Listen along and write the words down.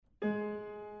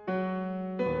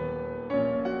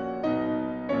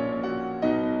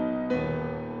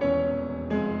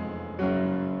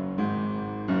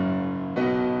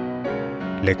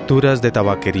Lecturas de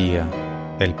tabaquería.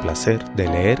 El placer de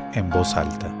leer en voz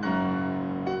alta.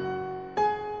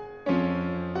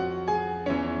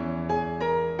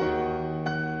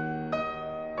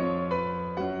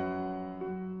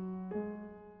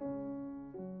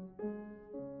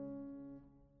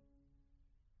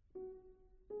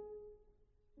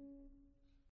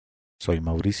 Soy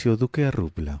Mauricio Duque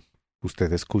Arrubla.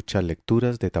 Usted escucha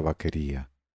Lecturas de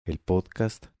Tabaquería, el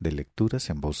podcast de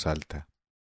lecturas en voz alta.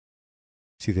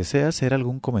 Si desea hacer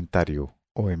algún comentario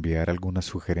o enviar alguna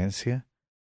sugerencia,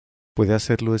 puede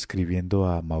hacerlo escribiendo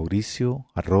a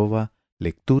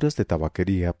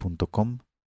mauricio@lecturasdetabaquería.com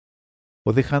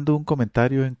o dejando un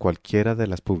comentario en cualquiera de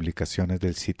las publicaciones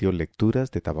del sitio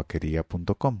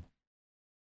lecturasdetabaquería.com.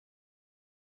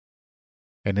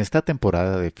 En esta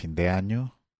temporada de fin de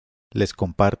año, les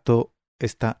comparto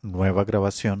esta nueva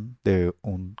grabación de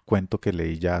un cuento que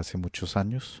leí ya hace muchos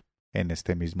años en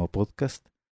este mismo podcast,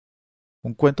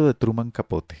 un cuento de Truman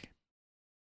Capote.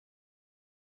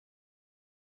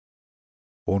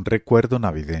 Un recuerdo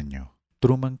navideño,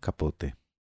 Truman Capote.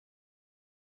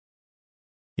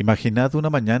 Imaginad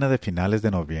una mañana de finales de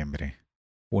noviembre,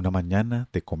 una mañana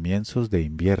de comienzos de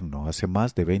invierno hace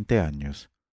más de 20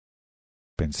 años.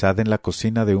 Pensad en la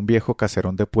cocina de un viejo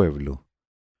caserón de pueblo.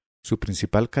 Su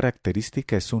principal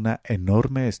característica es una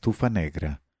enorme estufa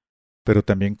negra, pero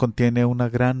también contiene una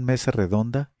gran mesa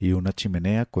redonda y una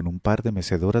chimenea con un par de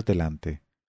mecedoras delante.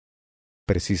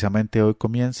 Precisamente hoy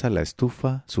comienza la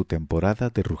estufa su temporada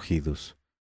de rugidos.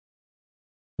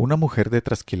 Una mujer de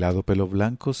trasquilado pelo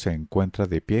blanco se encuentra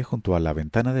de pie junto a la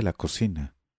ventana de la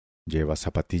cocina. Lleva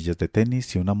zapatillas de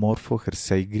tenis y un amorfo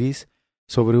jersey gris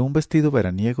sobre un vestido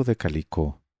veraniego de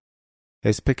calicó.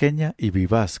 Es pequeña y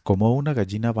vivaz como una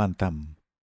gallina bantam,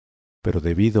 pero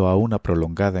debido a una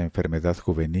prolongada enfermedad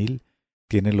juvenil,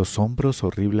 tiene los hombros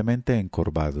horriblemente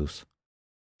encorvados.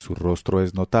 Su rostro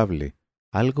es notable,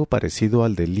 algo parecido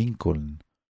al de Lincoln,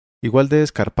 igual de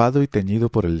escarpado y teñido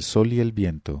por el sol y el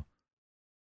viento.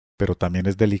 Pero también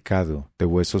es delicado, de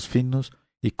huesos finos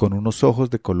y con unos ojos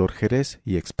de color jerez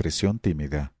y expresión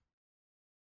tímida.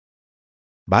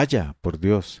 «Vaya, por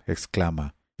Dios»,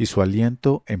 exclama, y su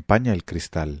aliento empaña el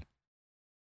cristal.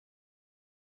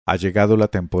 Ha llegado la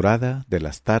temporada de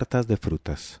las tartas de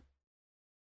frutas.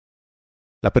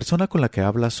 La persona con la que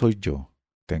habla soy yo.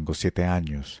 Tengo 7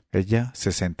 años, ella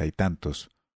 60 y tantos.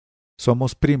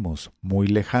 Somos primos, muy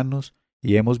lejanos,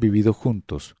 y hemos vivido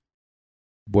juntos.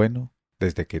 Bueno,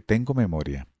 desde que tengo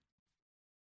memoria.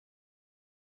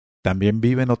 También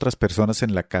viven otras personas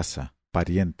en la casa,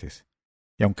 parientes,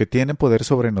 y aunque tienen poder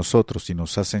sobre nosotros y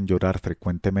nos hacen llorar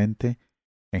frecuentemente,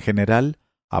 en general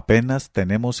apenas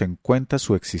tenemos en cuenta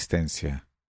su existencia.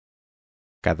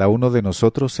 Cada uno de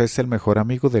nosotros es el mejor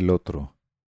amigo del otro.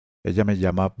 Ella me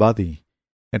llama Buddy,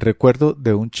 en recuerdo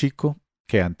de un chico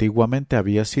que antiguamente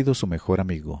había sido su mejor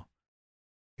amigo.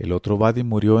 El otro Buddy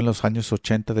murió en los años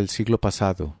 80 del siglo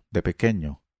pasado, de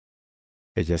pequeño.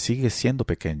 Ella sigue siendo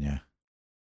pequeña.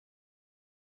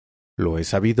 Lo he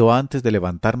sabido antes de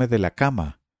levantarme de la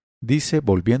cama, dice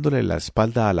volviéndole la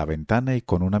espalda a la ventana y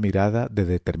con una mirada de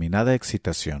determinada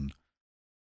excitación.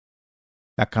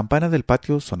 La campana del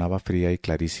patio sonaba fría y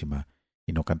clarísima,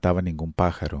 y no cantaba ningún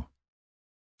pájaro.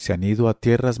 Se han ido a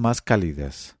tierras más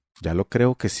cálidas, ya lo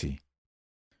creo que sí.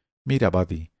 Mira,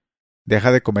 Buddy,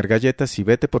 deja de comer galletas y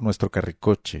vete por nuestro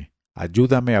carricoche.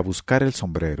 Ayúdame a buscar el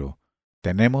sombrero.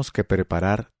 Tenemos que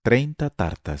preparar 30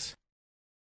 tartas.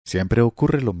 Siempre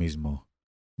ocurre lo mismo.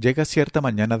 Llega cierta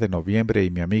mañana de noviembre y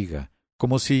mi amiga,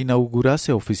 como si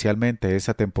inaugurase oficialmente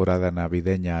esa temporada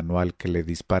navideña anual que le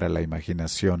dispara la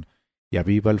imaginación y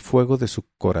aviva el fuego de su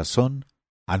corazón,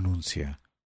 anuncia: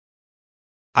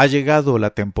 «Ha llegado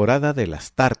la temporada de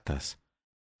las tartas.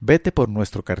 Vete por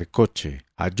nuestro carricoche,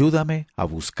 ayúdame a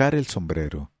buscar el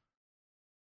sombrero».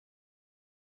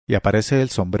 Y aparece el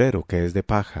sombrero, que es de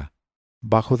paja,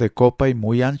 bajo de copa y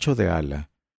muy ancho de ala,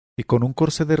 y con un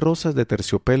corsé de rosas de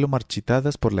terciopelo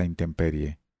marchitadas por la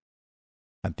intemperie.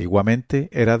 Antiguamente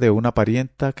era de una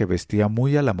parienta que vestía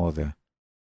muy a la moda.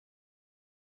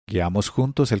 Guiamos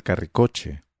juntos el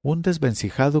carricoche, un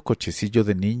desvencijado cochecillo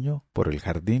de niño, por el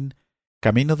jardín,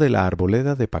 camino de la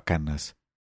arboleda de Pacanas.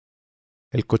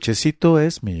 El cochecito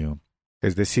es mío,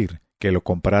 es decir, que lo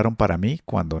compraron para mí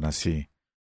cuando nací.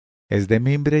 Es de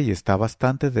mimbre y está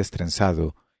bastante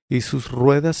destrenzado, y sus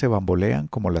ruedas se bambolean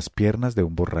como las piernas de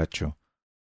un borracho.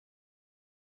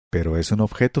 Pero es un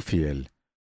objeto fiel.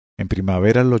 En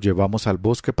primavera lo llevamos al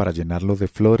bosque para llenarlo de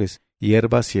flores,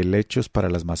 hierbas y helechos para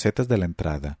las macetas de la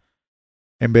entrada.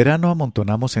 En verano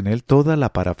amontonamos en él toda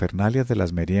la parafernalia de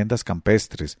las meriendas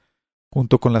campestres,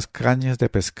 junto con las cañas de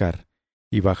pescar,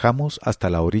 y bajamos hasta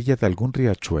la orilla de algún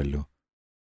riachuelo.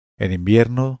 En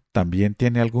invierno también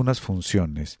tiene algunas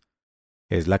funciones.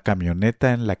 Es la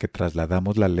camioneta en la que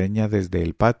trasladamos la leña desde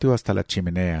el patio hasta la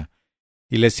chimenea,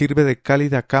 y le sirve de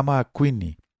cálida cama a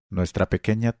Queenie, nuestra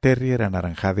pequeña terrier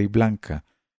anaranjada y blanca,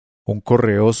 un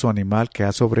correoso animal que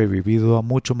ha sobrevivido a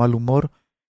mucho mal humor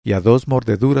y a 2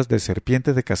 mordeduras de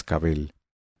serpiente de cascabel.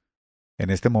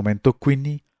 En este momento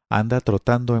Queenie anda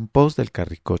trotando en pos del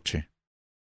carricoche.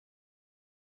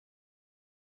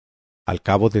 Al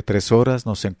cabo de 3 horas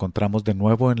nos encontramos de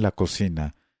nuevo en la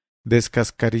cocina,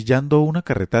 descascarillando una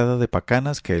carretada de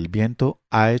pacanas que el viento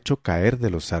ha hecho caer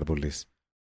de los árboles.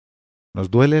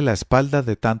 Nos duele la espalda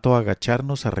de tanto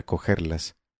agacharnos a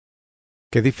recogerlas.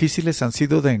 Qué difíciles han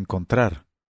sido de encontrar,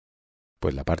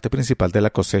 pues la parte principal de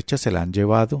la cosecha se la han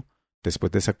llevado,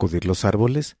 después de sacudir los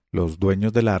árboles, los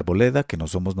dueños de la arboleda, que no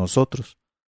somos nosotros.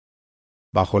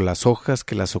 Bajo las hojas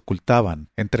que las ocultaban,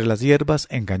 entre las hierbas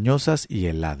engañosas y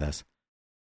heladas.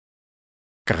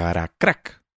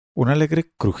 ¡Caracrac! Un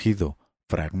alegre crujido,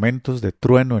 fragmentos de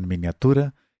trueno en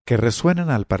miniatura que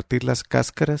resuenan al partir las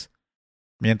cáscaras,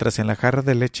 mientras en la jarra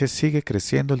de leche sigue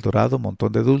creciendo el dorado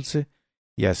montón de dulce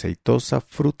y aceitosa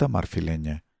fruta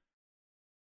marfileña.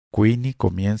 Queenie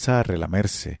comienza a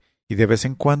relamerse, y de vez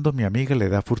en cuando mi amiga le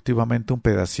da furtivamente un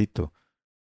pedacito,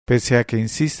 pese a que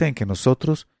insiste en que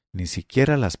nosotros ni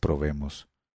siquiera las probemos.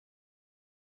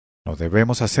 No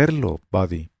debemos hacerlo,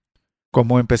 Buddy.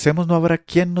 Como empecemos no habrá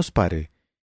quien nos pare,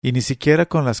 y ni siquiera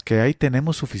con las que hay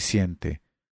tenemos suficiente.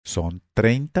 Son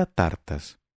 30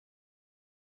 tartas.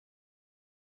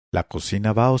 La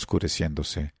cocina va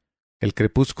oscureciéndose. El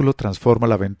crepúsculo transforma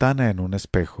la ventana en un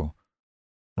espejo.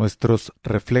 Nuestros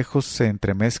reflejos se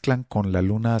entremezclan con la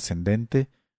luna ascendente,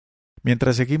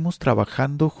 mientras seguimos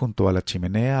trabajando junto a la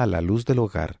chimenea a la luz del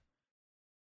hogar.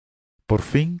 Por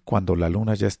fin, cuando la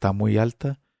luna ya está muy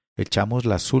alta, echamos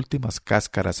las últimas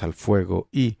cáscaras al fuego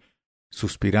y,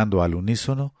 suspirando al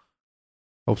unísono,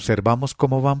 observamos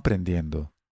cómo van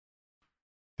prendiendo.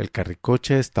 El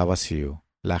carricoche está vacío,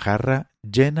 la jarra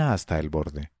llena hasta el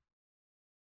borde.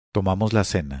 Tomamos la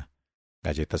cena,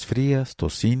 galletas frías,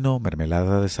 tocino,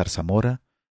 mermelada de zarzamora,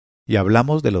 y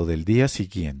hablamos de lo del día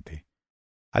siguiente.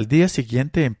 Al día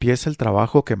siguiente empieza el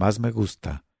trabajo que más me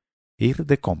gusta, ir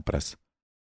de compras.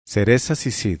 Cerezas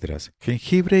y sidras,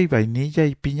 jengibre y vainilla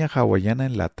y piña hawaiana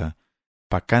en lata,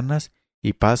 pacanas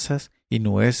y pasas y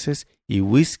nueces y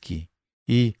whisky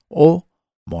y,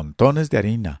 montones de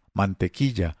harina,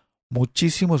 mantequilla,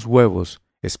 muchísimos huevos,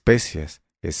 especias,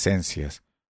 esencias.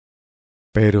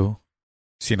 Pero,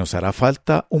 si nos hará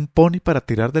falta un pony para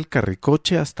tirar del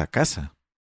carricoche hasta casa.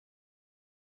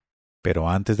 Pero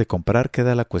antes de comprar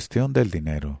queda la cuestión del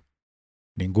dinero.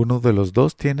 Ninguno de los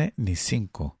dos tiene ni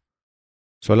 5.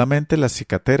 Solamente las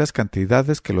cicateras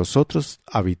cantidades que los otros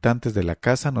habitantes de la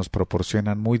casa nos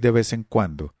proporcionan muy de vez en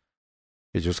cuando.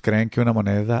 Ellos creen que una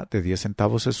moneda de 10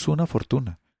 centavos es una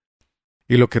fortuna.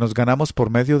 Y lo que nos ganamos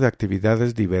por medio de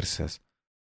actividades diversas.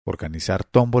 Organizar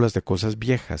tómbolas de cosas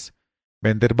viejas.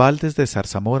 Vender baldes de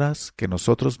zarzamoras que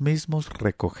nosotros mismos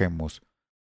recogemos.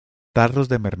 Tarros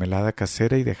de mermelada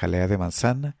casera y de jalea de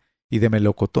manzana y de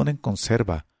melocotón en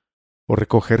conserva. O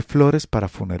recoger flores para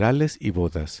funerales y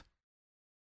bodas.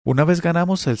 Una vez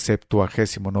ganamos el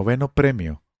 79º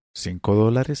premio,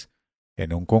 $5,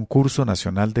 en un concurso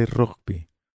nacional de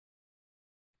rugby.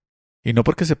 Y no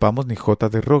porque sepamos ni jota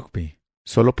de rugby,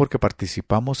 solo porque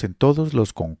participamos en todos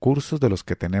los concursos de los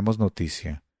que tenemos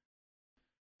noticia.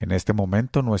 En este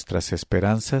momento nuestras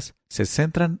esperanzas se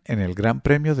centran en el gran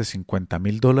premio de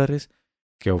 $50,000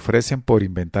 que ofrecen por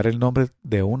inventar el nombre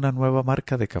de una nueva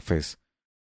marca de cafés.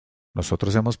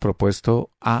 Nosotros hemos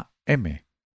propuesto AM.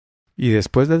 Y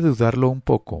después de dudarlo un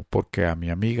poco, porque a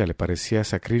mi amiga le parecía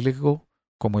sacrílego,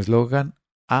 como eslogan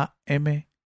AM,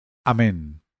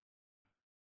 amén.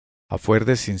 A fuer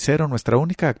de sincero, nuestra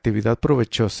única actividad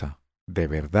provechosa, de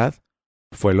verdad,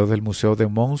 fue lo del Museo de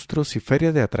Monstruos y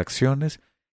Feria de Atracciones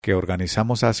que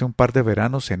organizamos hace un par de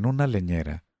veranos en una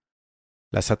leñera.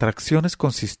 Las atracciones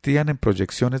consistían en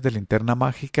proyecciones de linterna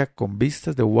mágica con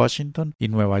vistas de Washington y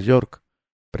Nueva York,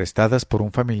 prestadas por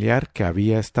un familiar que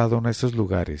había estado en esos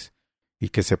lugares, y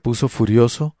que se puso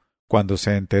furioso cuando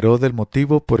se enteró del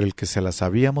motivo por el que se las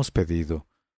habíamos pedido.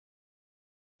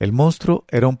 El monstruo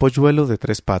era un polluelo de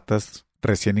 3 patas,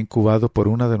 recién incubado por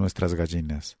una de nuestras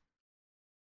gallinas.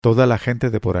 Toda la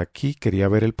gente de por aquí quería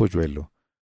ver el polluelo.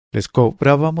 Les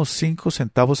cobrábamos 5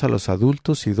 centavos a los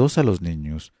adultos y 2 a los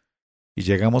niños, y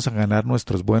llegamos a ganar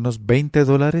nuestros buenos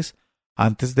 $20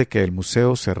 antes de que el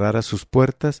museo cerrara sus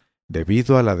puertas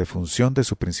debido a la defunción de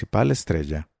su principal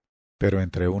estrella. Pero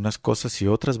entre unas cosas y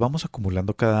otras vamos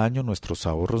acumulando cada año nuestros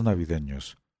ahorros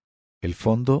navideños. El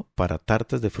fondo para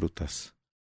tartas de frutas.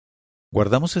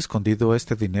 Guardamos escondido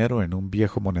este dinero en un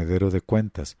viejo monedero de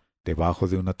cuentas, debajo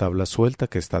de una tabla suelta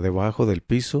que está debajo del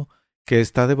piso, que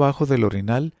está debajo del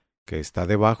orinal, que está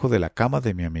debajo de la cama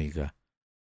de mi amiga.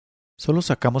 Solo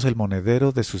sacamos el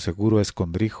monedero de su seguro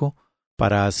escondrijo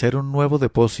para hacer un nuevo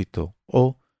depósito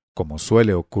o, como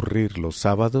suele ocurrir los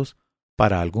sábados,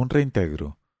 para algún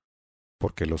reintegro,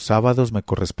 porque los sábados me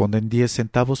corresponden 10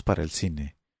 centavos para el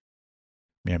cine.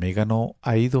 Mi amiga no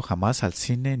ha ido jamás al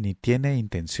cine ni tiene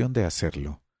intención de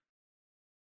hacerlo.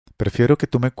 Prefiero que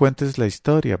tú me cuentes la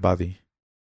historia, Buddy.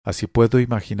 Así puedo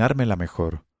imaginármela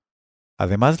mejor.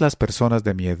 Además, las personas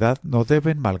de mi edad no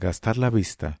deben malgastar la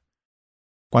vista.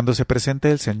 Cuando se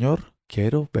presente el Señor,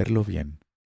 quiero verlo bien.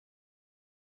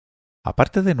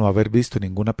 Aparte de no haber visto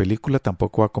ninguna película,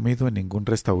 tampoco ha comido en ningún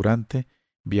restaurante,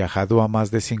 viajado a más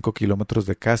de 5 kilómetros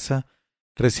de casa,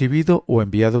 recibido o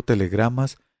enviado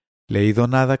telegramas, leído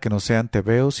nada que no sean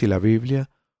tebeos y la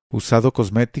Biblia, usado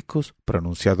cosméticos,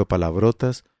 pronunciado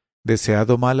palabrotas,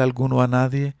 deseado mal alguno a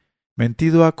nadie,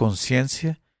 mentido a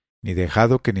conciencia, ni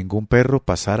dejado que ningún perro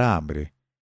pasara hambre.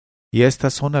 Y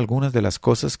estas son algunas de las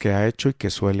cosas que ha hecho y que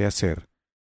suele hacer.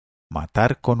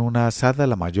 Matar con una azada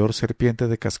la mayor serpiente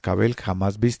de cascabel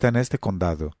jamás vista en este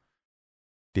condado.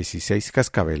 16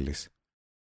 cascabeles.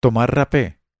 Tomar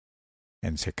rapé.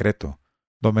 En secreto.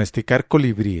 Domesticar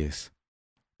colibríes.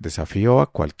 Desafío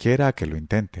a cualquiera a que lo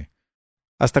intente,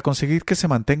 hasta conseguir que se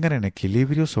mantengan en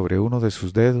equilibrio sobre uno de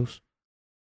sus dedos.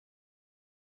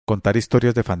 Contar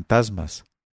historias de fantasmas.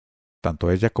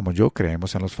 Tanto ella como yo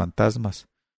creemos en los fantasmas,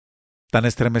 tan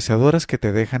estremecedoras que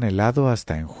te dejan helado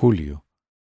hasta en julio.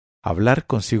 Hablar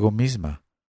consigo misma,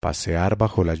 pasear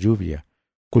bajo la lluvia,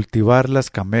 cultivar las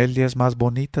camelias más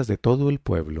bonitas de todo el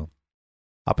pueblo,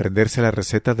 aprenderse la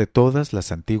receta de todas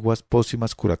las antiguas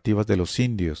pócimas curativas de los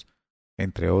indios,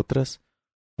 entre otras,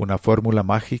 una fórmula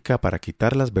mágica para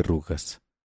quitar las verrugas.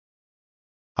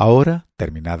 Ahora,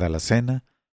 terminada la cena,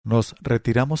 nos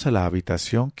retiramos a la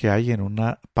habitación que hay en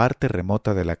una parte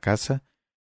remota de la casa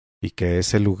y que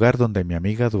es el lugar donde mi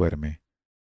amiga duerme,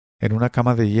 en una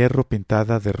cama de hierro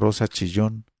pintada de rosa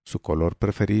chillón, su color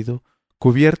preferido,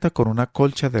 cubierta con una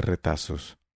colcha de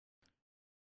retazos.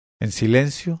 En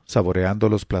silencio, saboreando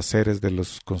los placeres de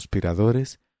los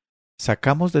conspiradores,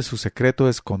 sacamos de su secreto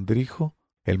escondrijo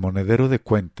el monedero de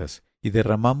cuentas y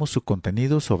derramamos su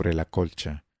contenido sobre la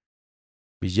colcha.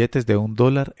 Billetes de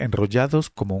 $1 enrollados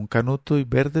como un canuto y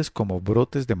verdes como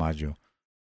brotes de mayo.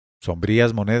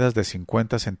 Sombrías monedas de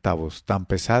 50 centavos, tan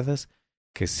pesadas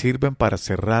que sirven para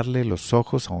cerrarle los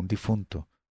ojos a un difunto.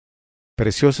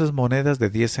 Preciosas monedas de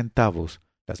 10 centavos,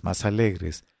 las más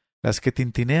alegres, las que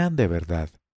tintinean de verdad.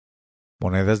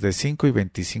 Monedas de 5 y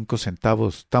 25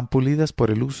 centavos, tan pulidas por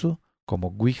el uso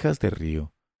como guijas de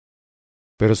río.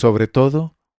 Pero sobre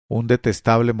todo, un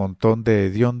detestable montón de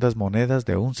hediondas monedas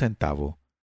de 1 centavo.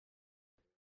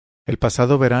 El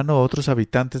pasado verano otros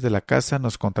habitantes de la casa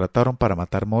nos contrataron para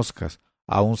matar moscas,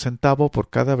 a 1 centavo por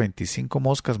cada 25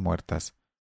 moscas muertas.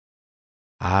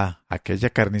 Ah,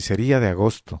 aquella carnicería de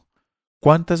agosto.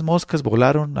 ¿Cuántas moscas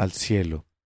volaron al cielo?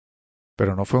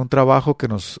 Pero no fue un trabajo que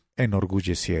nos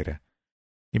enorgulleciera.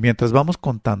 Y mientras vamos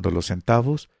contando los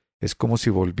centavos, es como si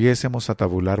volviésemos a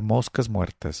tabular moscas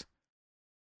muertas.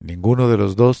 Ninguno de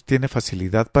los dos tiene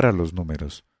facilidad para los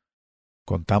números.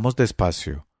 Contamos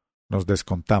despacio, nos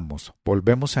descontamos,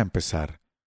 volvemos a empezar.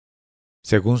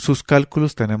 Según sus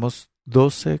cálculos tenemos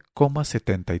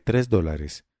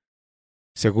 $12,73.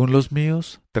 Según los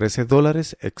míos,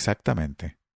 $13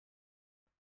 exactamente.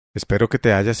 Espero que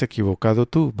te hayas equivocado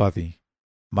tú, Buddy.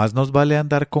 Más nos vale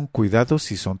andar con cuidado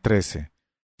si son 13.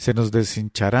 Se nos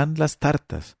deshincharán las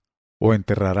tartas, o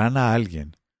enterrarán a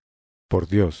alguien. Por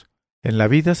Dios, en la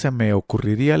vida se me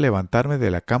ocurriría levantarme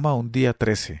de la cama un día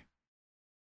 13.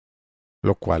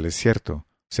 Lo cual es cierto,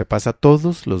 se pasa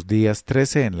todos los días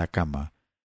 13 en la cama,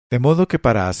 de modo que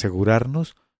para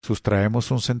asegurarnos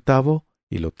sustraemos 1 centavo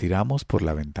y lo tiramos por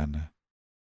la ventana.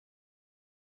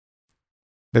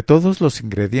 De todos los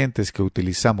ingredientes que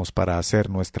utilizamos para hacer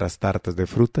nuestras tartas de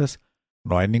frutas,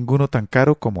 no hay ninguno tan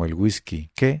caro como el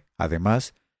whisky, que,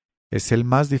 además, es el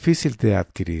más difícil de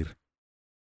adquirir.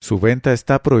 Su venta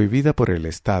está prohibida por el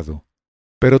Estado,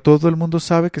 pero todo el mundo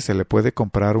sabe que se le puede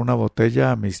comprar una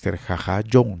botella a Mr. Jaja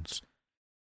Jones.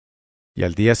 Y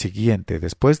al día siguiente,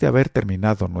 después de haber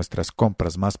terminado nuestras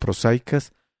compras más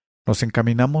prosaicas, nos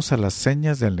encaminamos a las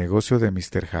señas del negocio de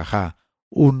Mr. Jaja,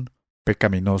 un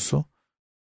pecaminoso,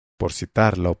 por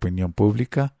citar la opinión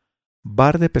pública,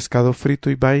 bar de pescado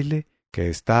frito y baile que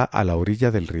está a la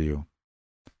orilla del río.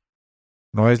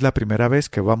 No es la primera vez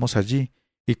que vamos allí,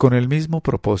 y con el mismo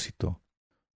propósito,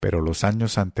 pero los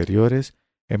años anteriores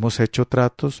hemos hecho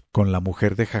tratos con la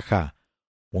mujer de Jajá,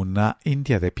 una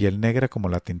india de piel negra como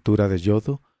la tintura de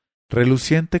yodo,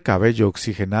 reluciente cabello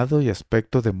oxigenado y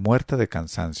aspecto de muerta de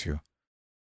cansancio.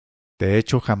 De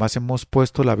hecho, jamás hemos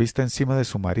puesto la vista encima de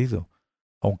su marido,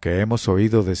 aunque hemos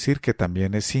oído decir que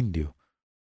también es indio,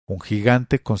 un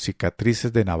gigante con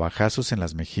cicatrices de navajazos en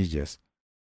las mejillas.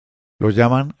 Lo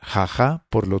llaman Jajá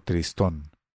por lo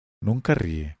tristón. Nunca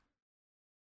ríe.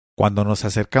 Cuando nos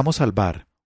acercamos al bar,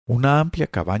 una amplia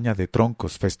cabaña de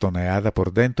troncos festoneada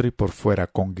por dentro y por fuera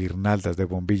con guirnaldas de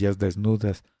bombillas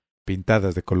desnudas,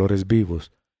 pintadas de colores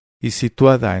vivos, y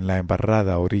situada en la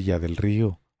embarrada orilla del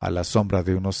río, a la sombra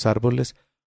de unos árboles,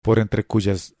 por entre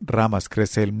cuyas ramas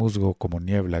crece el musgo como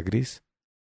niebla gris,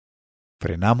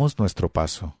 frenamos nuestro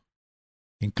paso.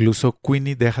 Incluso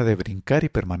Queenie deja de brincar y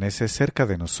permanece cerca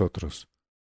de nosotros.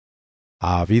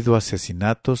 Ha habido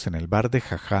asesinatos en el bar de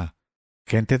Jajá,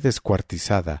 gente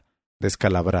descuartizada,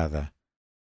 descalabrada.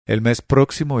 El mes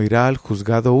próximo irá al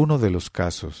juzgado uno de los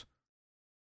casos.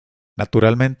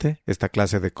 Naturalmente, esta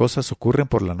clase de cosas ocurren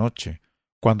por la noche,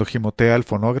 cuando gimotea el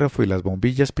fonógrafo y las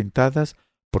bombillas pintadas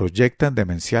proyectan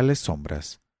demenciales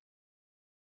sombras.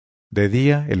 De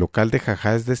día, el local de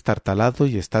Jajá es destartalado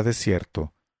y está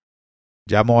desierto.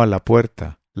 Llamo a la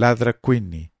puerta, ladra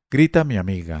Queenie, grita mi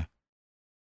amiga.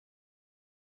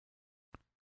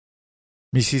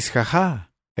 Mrs.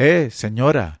 Jajá,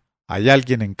 señora, ¿hay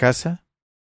alguien en casa?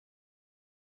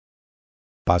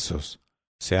 Pasos.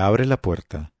 Se abre la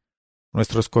puerta.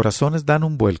 Nuestros corazones dan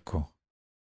un vuelco.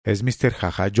 Es Mr.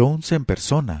 Jajá Jones en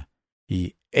persona,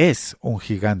 y es un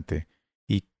gigante,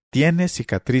 y tiene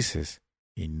cicatrices,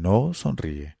 y no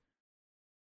sonríe.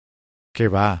 ¿Qué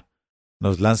va?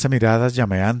 Nos lanza miradas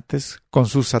llameantes, con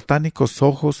sus satánicos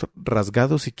ojos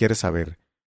rasgados y quiere saber.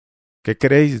 ¿Qué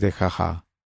creéis de Jajá?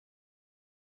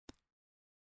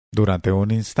 Durante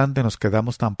un instante nos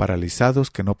quedamos tan paralizados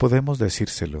que no podemos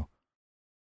decírselo.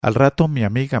 Al rato mi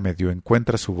amiga medio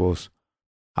encuentra su voz,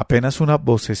 apenas una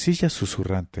vocecilla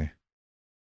susurrante.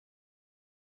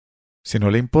 Si no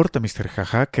le importa, Mr.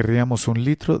 Jajá, querríamos 1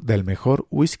 litro del mejor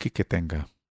whisky que tenga.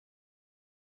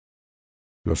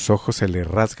 Los ojos se le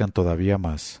rasgan todavía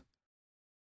más.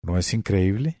 ¿No es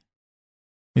increíble?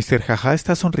 Mr. Jajá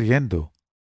está sonriendo,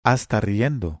 hasta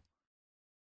riendo.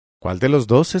 ¿Cuál de los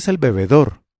dos es el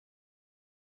bebedor?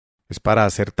 Es para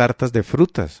hacer tartas de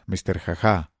frutas, Mr.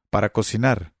 Jajá, para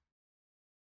cocinar.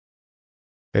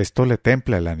 Esto le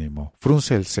templa el ánimo,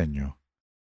 frunce el ceño.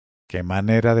 ¡Qué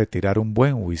manera de tirar un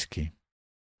buen whisky!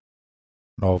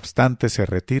 No obstante, se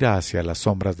retira hacia las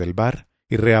sombras del bar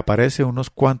y reaparece unos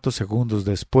cuantos segundos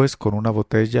después con una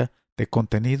botella de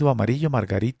contenido amarillo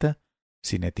margarita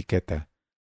sin etiqueta.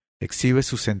 Exhibe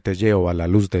su centelleo a la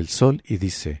luz del sol y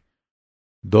dice: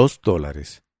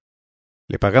 $2.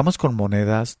 Le pagamos con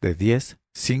monedas de 10,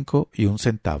 5 y 1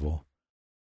 centavo.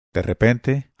 De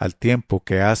repente, al tiempo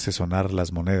que hace sonar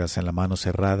las monedas en la mano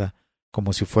cerrada,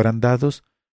 como si fueran dados,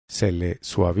 se le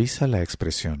suaviza la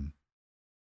expresión.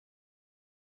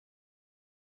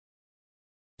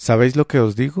 ¿Sabéis lo que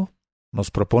os digo?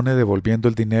 Nos propone devolviendo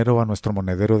el dinero a nuestro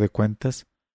monedero de cuentas.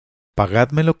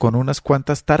 Pagádmelo con unas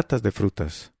cuantas tartas de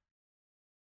frutas.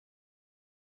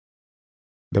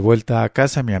 De vuelta a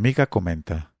casa mi amiga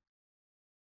comenta: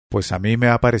 Pues a mí me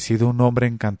ha parecido un hombre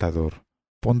encantador.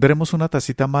 Pondremos una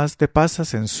tacita más de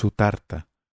pasas en su tarta.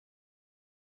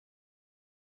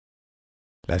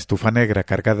 La estufa negra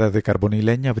cargada de carbón y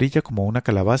leña brilla como una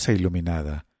calabaza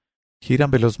iluminada. Giran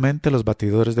velozmente los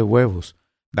batidores de huevos.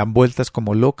 Dan vueltas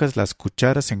como locas las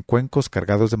cucharas en cuencos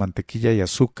cargados de mantequilla y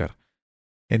azúcar.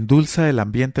 Endulza el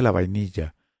ambiente la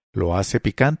vainilla. Lo hace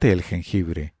picante el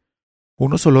jengibre.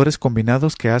 Unos olores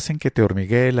combinados que hacen que te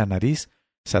hormiguee la nariz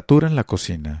saturan la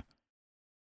cocina.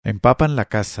 Empapan la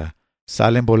casa.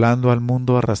 Salen volando al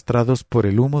mundo arrastrados por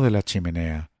el humo de la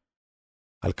chimenea.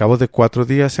 Al cabo de 4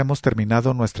 días hemos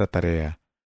terminado nuestra tarea.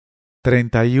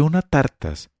 31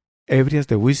 tartas, ebrias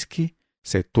de whisky,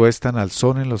 se tuestan al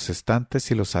sol en los estantes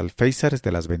y los alféizares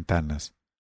de las ventanas.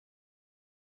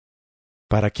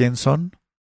 ¿Para quién son?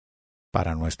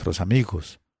 Para nuestros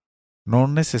amigos, no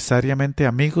necesariamente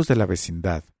amigos de la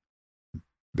vecindad.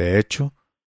 De hecho,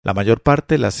 la mayor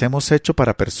parte las hemos hecho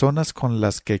para personas con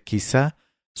las que quizá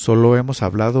solo hemos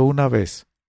hablado una vez,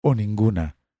 o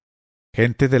ninguna.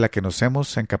 Gente de la que nos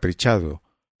hemos encaprichado,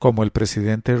 como el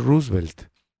presidente Roosevelt,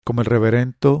 como el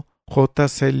reverendo J.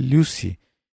 C. Lucy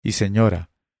y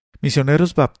señora,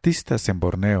 misioneros baptistas en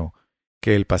Borneo,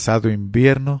 que el pasado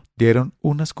invierno dieron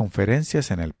unas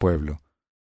conferencias en el pueblo,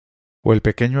 o el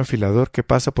pequeño afilador que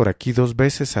pasa por aquí 2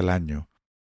 veces al año,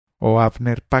 o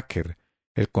Abner Packer,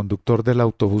 el conductor del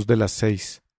autobús de las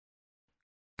 6,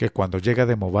 que cuando llega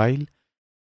de Mobile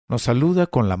nos saluda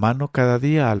con la mano cada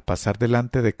día al pasar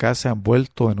delante de casa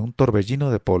envuelto en un torbellino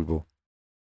de polvo.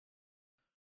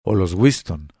 O los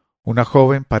Winston, una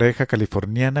joven pareja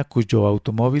californiana cuyo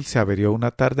automóvil se averió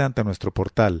una tarde ante nuestro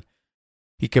portal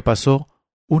y que pasó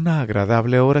una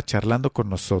agradable hora charlando con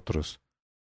nosotros.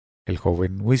 El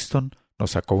joven Winston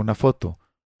nos sacó una foto,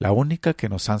 la única que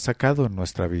nos han sacado en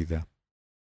nuestra vida.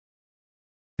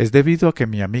 Es debido a que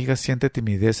mi amiga siente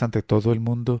timidez ante todo el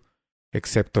mundo,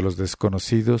 excepto los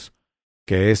desconocidos,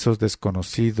 que esos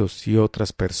desconocidos y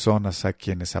otras personas a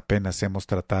quienes apenas hemos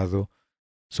tratado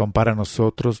son para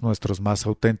nosotros nuestros más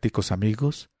auténticos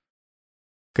amigos?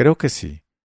 Creo que sí.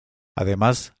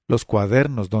 Además, los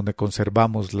cuadernos donde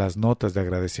conservamos las notas de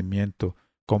agradecimiento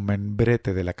con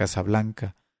membrete de la Casa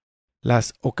Blanca,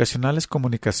 las ocasionales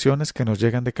comunicaciones que nos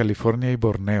llegan de California y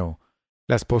Borneo,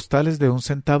 las postales de 1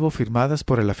 centavo firmadas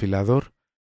por el afilador,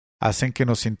 hacen que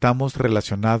nos sintamos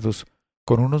relacionados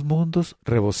con unos mundos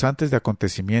rebosantes de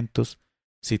acontecimientos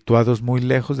situados muy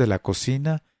lejos de la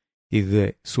cocina y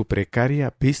de su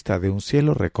precaria vista de un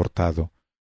cielo recortado.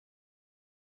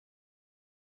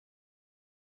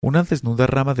 Una desnuda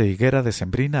rama de higuera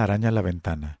decembrina araña la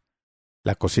ventana.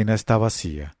 La cocina está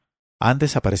vacía. Han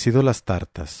desaparecido las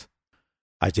tartas.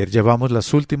 Ayer llevamos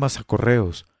las últimas a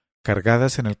correos,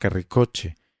 cargadas en el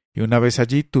carricoche, y una vez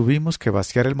allí tuvimos que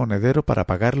vaciar el monedero para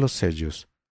pagar los sellos.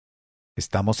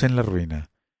 Estamos en la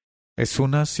ruina. Es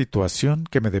una situación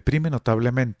que me deprime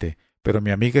notablemente, pero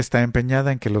mi amiga está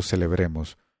empeñada en que lo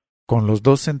celebremos, con los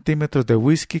 2 centímetros de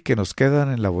whisky que nos quedan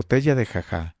en la botella de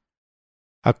jajá.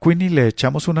 A Queenie le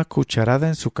echamos una cucharada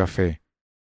en su café.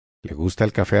 Le gusta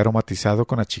el café aromatizado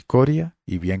con achicoria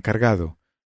y bien cargado.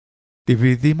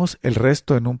 Dividimos el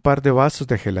resto en un par de vasos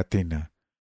de gelatina.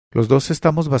 Los dos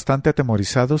estamos bastante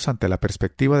atemorizados ante la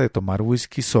perspectiva de tomar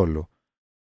whisky solo.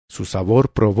 Su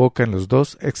sabor provoca en los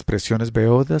dos expresiones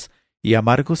beodas y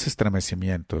amargos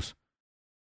estremecimientos.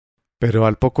 Pero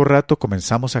al poco rato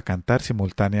comenzamos a cantar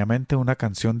simultáneamente una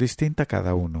canción distinta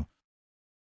cada uno.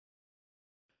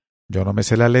 Yo no me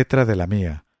sé la letra de la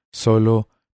mía, solo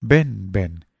ven,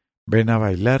 ven, ven a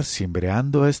bailar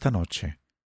cimbreando esta noche.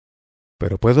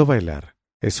 Pero puedo bailar,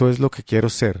 eso es lo que quiero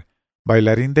ser,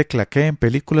 bailarín de claqué en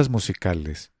películas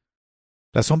musicales.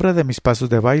 La sombra de mis pasos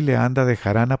de baile anda de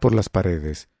jarana por las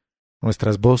paredes.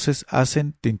 Nuestras voces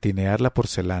hacen tintinear la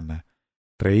porcelana.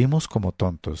 Reímos como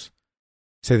tontos.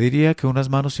 Se diría que unas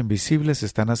manos invisibles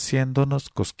están haciéndonos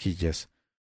cosquillas.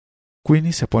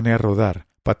 Queenie se pone a rodar,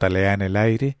 patalea en el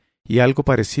aire y algo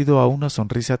parecido a una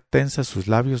sonrisa tensa sus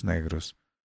labios negros.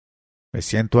 Me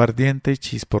siento ardiente y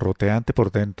chisporroteante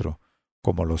por dentro,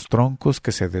 como los troncos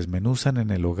que se desmenuzan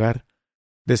en el hogar,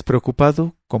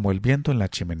 despreocupado como el viento en la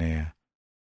chimenea.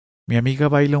 Mi amiga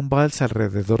baila un vals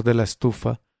alrededor de la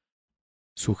estufa,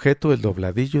 sujeto el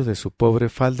dobladillo de su pobre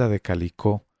falda de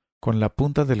calicó con la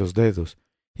punta de los dedos,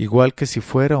 igual que si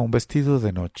fuera un vestido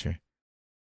de noche.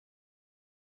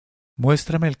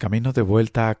 Muéstrame el camino de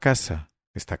vuelta a casa,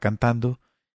 está cantando,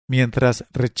 mientras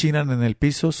rechinan en el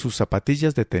piso sus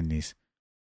zapatillas de tenis.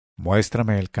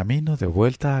 Muéstrame el camino de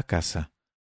vuelta a casa.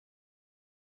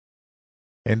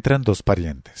 Entran 2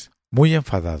 parientes, muy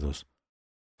enfadados,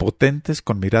 potentes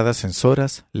con miradas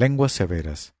censoras, lenguas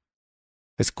severas.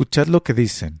 Escuchad lo que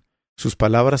dicen, sus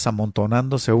palabras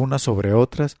amontonándose unas sobre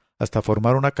otras hasta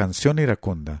formar una canción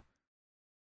iracunda.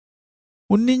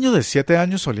 Un niño de 7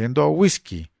 años oliendo a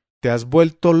whisky. Te has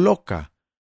vuelto loca.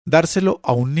 Dárselo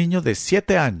a un niño de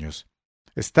 7 años.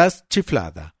 Estás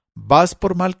chiflada. Vas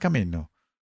por mal camino.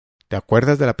 ¿Te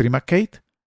acuerdas de la prima Kate?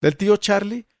 ¿Del tío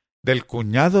Charlie? ¿Del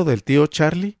cuñado del tío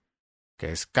Charlie?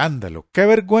 ¡Qué escándalo! ¡Qué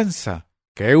vergüenza!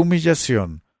 ¡Qué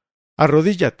humillación!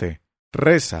 Arrodíllate,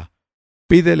 reza,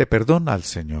 pídele perdón al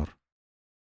Señor.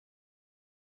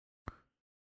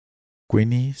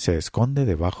 Queenie se esconde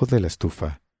debajo de la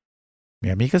estufa. Mi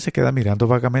amiga se queda mirando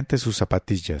vagamente sus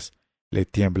zapatillas. Le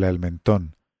tiembla el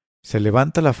mentón. Se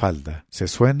levanta la falda, se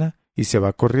suena y se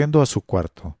va corriendo a su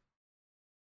cuarto.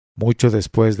 Mucho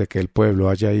después de que el pueblo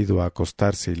haya ido a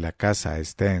acostarse y la casa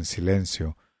esté en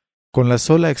silencio, con la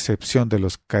sola excepción de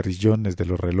los carillones de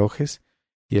los relojes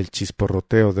y el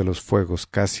chisporroteo de los fuegos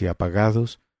casi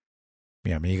apagados,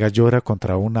 mi amiga llora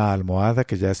contra una almohada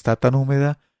que ya está tan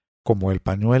húmeda como el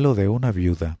pañuelo de una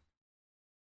viuda.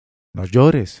 No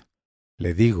llores,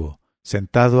 le digo,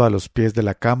 sentado a los pies de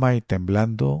la cama y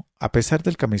temblando, a pesar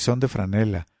del camisón de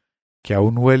franela, que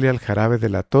aún huele al jarabe de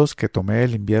la tos que tomé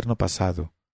el invierno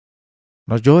pasado.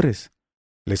 No llores,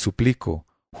 le suplico,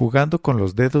 jugando con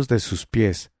los dedos de sus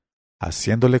pies,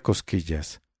 haciéndole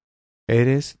cosquillas.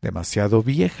 Eres demasiado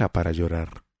vieja para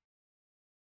llorar.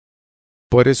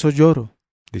 Por eso lloro,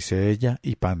 dice ella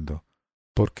hipando,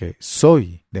 porque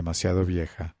soy demasiado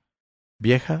vieja.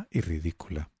 vieja y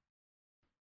ridícula.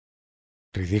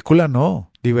 Ridícula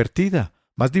no, divertida,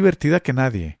 más divertida que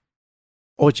nadie.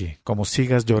 Oye, como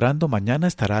sigas llorando, mañana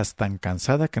estarás tan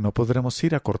cansada que no podremos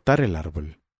ir a cortar el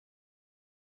árbol.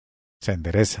 Se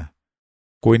endereza.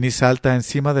 Queenie salta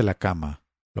encima de la cama,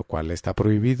 lo cual está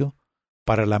prohibido,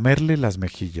 para lamerle las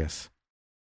mejillas.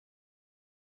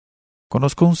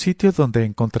 Conozco un sitio donde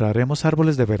encontraremos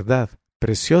árboles de verdad,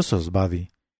 preciosos,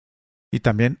 Buddy. Y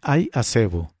también hay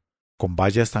acebo, con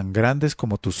bayas tan grandes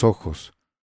como tus ojos.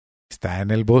 Está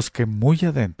en el bosque muy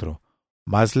adentro,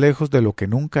 más lejos de lo que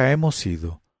nunca hemos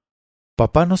ido.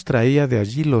 Papá nos traía de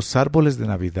allí los árboles de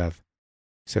Navidad.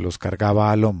 Se los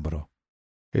cargaba al hombro.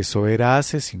 Eso era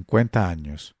hace 50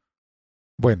 años.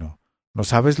 Bueno, no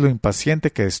sabes lo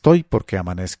impaciente que estoy porque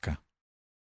amanezca.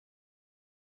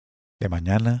 De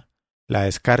mañana, la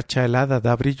escarcha helada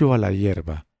da brillo a la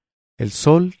hierba. El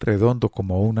sol, redondo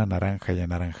como una naranja y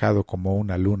anaranjado como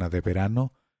una luna de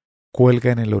verano,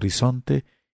 cuelga en el horizonte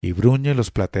y bruñe los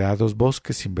plateados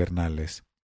bosques invernales.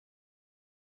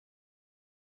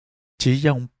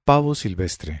 Chilla un pavo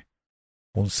silvestre.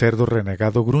 Un cerdo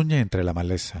renegado gruñe entre la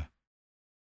maleza.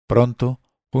 Pronto,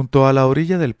 junto a la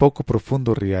orilla del poco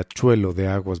profundo riachuelo de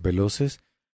aguas veloces,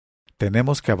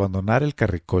 tenemos que abandonar el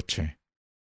carricoche.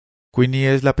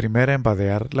 Queenie es la primera en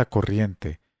vadear la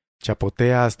corriente,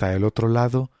 chapotea hasta el otro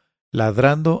lado,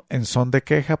 ladrando en son de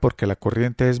queja porque la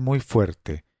corriente es muy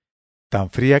fuerte, tan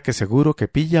fría que seguro que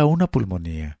pilla una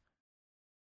pulmonía.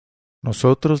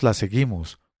 Nosotros la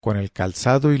seguimos, con el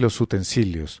calzado y los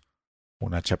utensilios,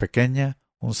 una hacha pequeña,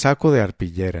 un saco de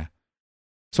arpillera,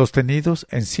 sostenidos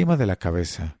encima de la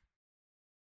cabeza.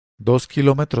 2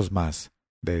 kilómetros más,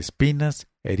 de espinas,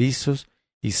 erizos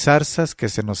y zarzas que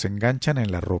se nos enganchan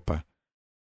en la ropa,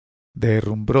 de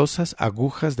herrumbrosas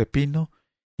agujas de pino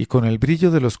y con el brillo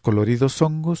de los coloridos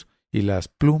hongos y las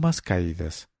plumas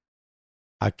caídas.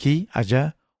 Aquí,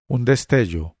 allá, un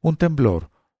destello, un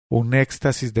temblor, un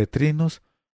éxtasis de trinos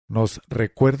nos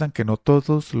recuerdan que no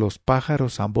todos los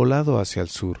pájaros han volado hacia el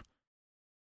sur.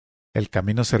 El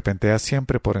camino serpentea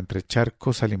siempre por entre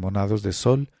charcos alimonados de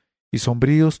sol y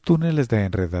sombríos túneles de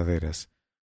enredaderas.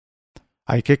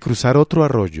 Hay que cruzar otro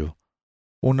arroyo.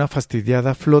 Una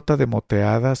fastidiada flota de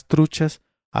moteadas truchas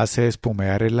hace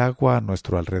espumear el agua a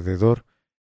nuestro alrededor,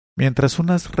 mientras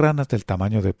unas ranas del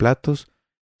tamaño de platos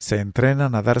se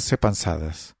entrenan a darse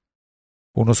panzadas.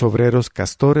 Unos obreros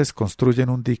castores construyen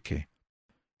un dique.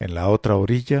 En la otra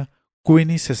orilla,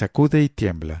 Queenie se sacude y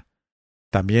tiembla.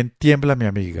 También tiembla mi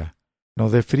amiga, no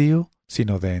de frío,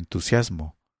 sino de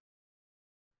entusiasmo.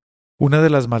 Una de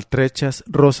las maltrechas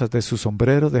rosas de su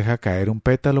sombrero deja caer un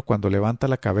pétalo cuando levanta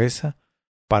la cabeza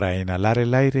para inhalar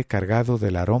el aire cargado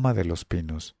del aroma de los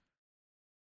pinos.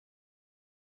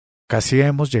 Casi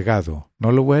hemos llegado,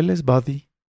 ¿no lo hueles,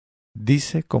 Buddy?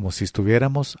 Dice como si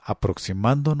estuviéramos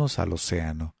aproximándonos al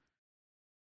océano.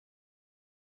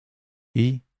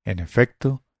 Y, en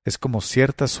efecto, es como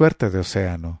cierta suerte de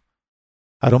océano.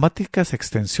 Aromáticas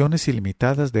extensiones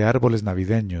ilimitadas de árboles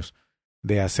navideños,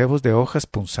 de acebos de hojas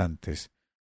punzantes,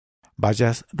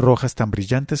 bayas rojas tan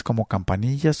brillantes como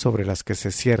campanillas sobre las que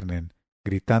se ciernen,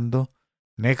 gritando,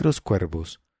 negros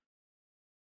cuervos.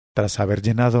 Tras haber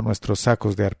llenado nuestros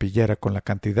sacos de arpillera con la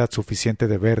cantidad suficiente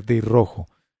de verde y rojo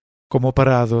como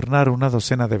para adornar una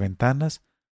docena de ventanas,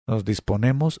 nos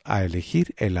disponemos a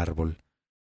elegir el árbol.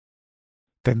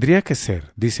 Tendría que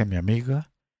ser, dice mi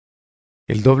amiga,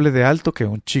 el doble de alto que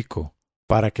un chico,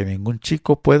 para que ningún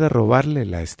chico pueda robarle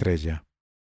la estrella.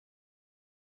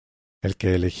 El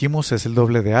que elegimos es el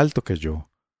doble de alto que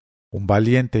yo, un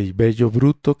valiente y bello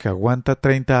bruto que aguanta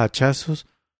 30 hachazos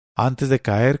antes de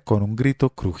caer con un grito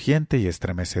crujiente y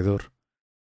estremecedor.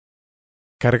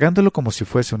 Cargándolo como si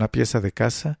fuese una pieza de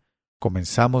caza,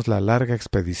 comenzamos la larga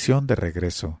expedición de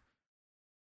regreso.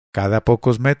 Cada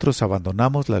pocos metros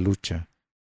abandonamos la lucha.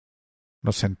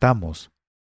 Nos sentamos,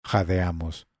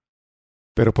 jadeamos,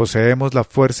 pero poseemos la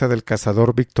fuerza del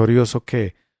cazador victorioso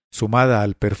que, sumada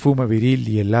al perfume viril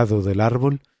y helado del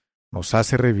árbol, nos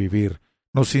hace revivir,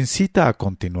 nos incita a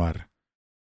continuar.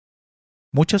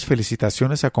 Muchas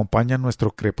felicitaciones acompañan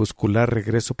nuestro crepuscular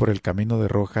regreso por el camino de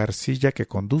roja arcilla que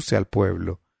conduce al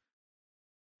pueblo.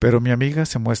 Pero mi amiga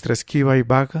se muestra esquiva y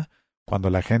vaga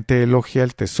cuando la gente elogia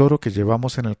el tesoro que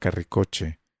llevamos en el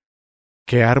carricoche.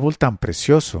 ¡Qué árbol tan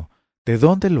precioso! ¿De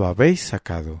dónde lo habéis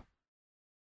sacado?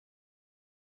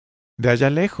 De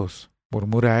allá lejos,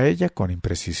 murmura ella con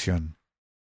imprecisión.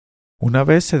 Una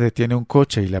vez se detiene un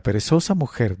coche y la perezosa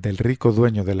mujer del rico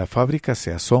dueño de la fábrica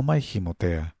se asoma y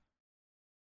gimotea.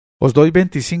 Os doy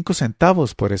 25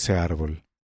 centavos por ese árbol.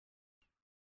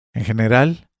 En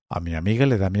general, a mi amiga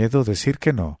le da miedo decir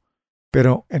que no,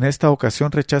 pero en esta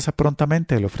ocasión rechaza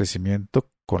prontamente el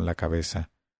ofrecimiento con la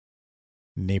cabeza.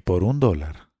 Ni por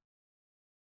 $1.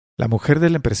 La mujer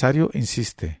del empresario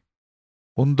insiste.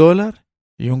 $1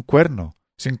 y un cuerno,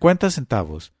 50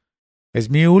 centavos. Es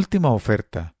mi última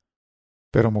oferta.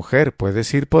 Pero mujer,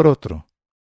 puedes ir por otro.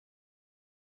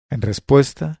 En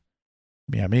respuesta,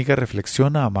 mi amiga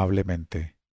reflexiona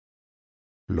amablemente.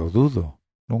 Lo dudo,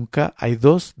 nunca hay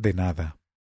dos de nada.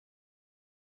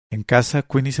 En casa,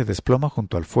 Queenie se desploma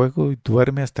junto al fuego y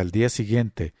duerme hasta el día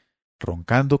siguiente,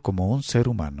 roncando como un ser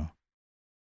humano.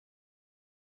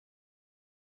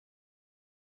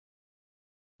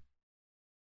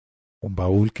 Un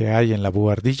baúl que hay en la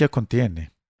buhardilla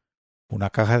contiene una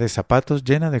caja de zapatos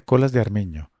llena de colas de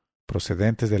armiño,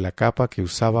 procedentes de la capa que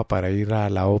usaba para ir a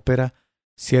la ópera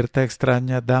cierta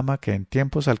extraña dama que en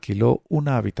tiempos alquiló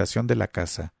una habitación de la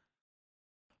casa.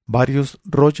 Varios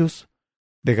rollos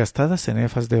de gastadas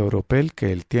cenefas de oropel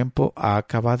que el tiempo ha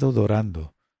acabado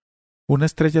dorando, una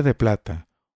estrella de plata,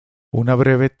 una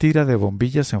breve tira de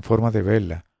bombillas en forma de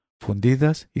vela,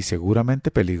 fundidas y seguramente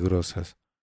peligrosas.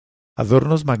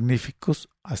 Adornos magníficos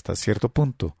hasta cierto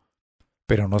punto,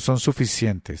 pero no son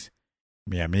suficientes.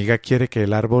 Mi amiga quiere que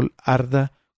el árbol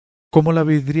arda como la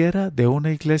vidriera de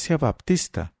una iglesia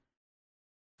baptista,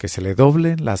 que se le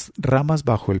doblen las ramas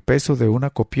bajo el peso de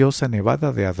una copiosa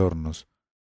nevada de adornos.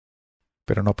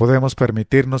 Pero no podemos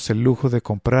permitirnos el lujo de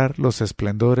comprar los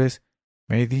esplendores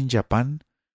Made in Japan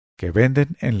que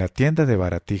venden en la tienda de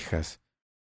baratijas,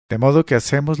 de modo que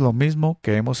hacemos lo mismo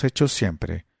que hemos hecho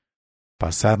siempre,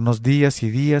 pasarnos días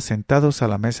y días sentados a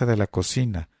la mesa de la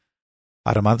cocina,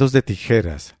 armados de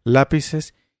tijeras,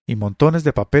 lápices y montones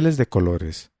de papeles de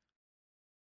colores.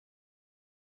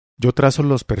 Yo trazo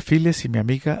los perfiles y mi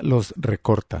amiga los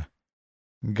recorta.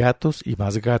 Gatos y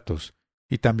más gatos,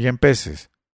 y también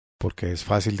peces, porque es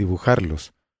fácil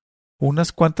dibujarlos.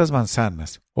 Unas cuantas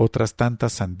manzanas, otras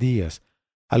tantas sandías,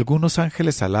 algunos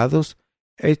ángeles alados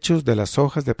hechos de las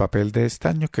hojas de papel de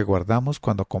estaño que guardamos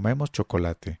cuando comemos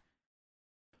chocolate.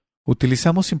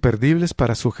 Utilizamos imperdibles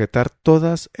para sujetar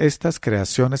todas estas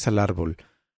creaciones al árbol.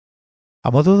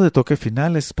 A modo de toque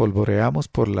final espolvoreamos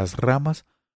por las ramas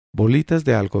bolitas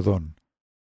de algodón,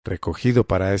 recogido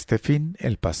para este fin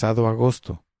el pasado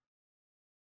agosto.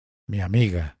 Mi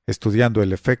amiga, estudiando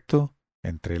el efecto,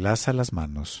 entrelaza las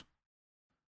manos.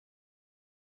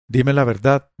 Dime la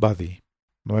verdad, Buddy,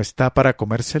 ¿no está para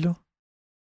comérselo?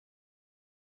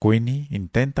 Queenie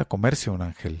intenta comerse un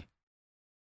ángel.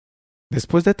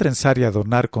 Después de trenzar y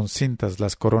adornar con cintas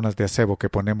las coronas de acebo que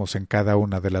ponemos en cada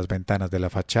una de las ventanas de la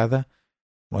fachada,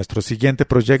 nuestro siguiente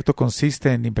proyecto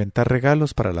consiste en inventar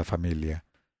regalos para la familia.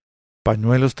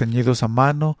 Pañuelos teñidos a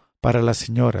mano para las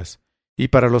señoras, y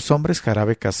para los hombres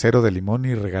jarabe casero de limón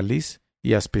y regaliz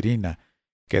y aspirina,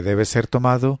 que debe ser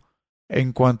tomado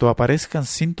en cuanto aparezcan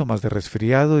síntomas de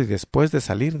resfriado y después de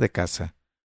salir de casa.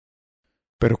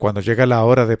 Pero cuando llega la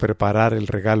hora de preparar el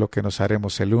regalo que nos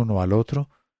haremos el uno al otro,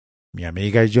 mi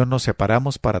amiga y yo nos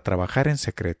separamos para trabajar en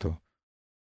secreto.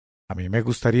 A mí me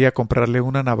gustaría comprarle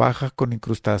una navaja con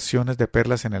incrustaciones de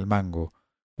perlas en el mango,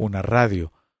 una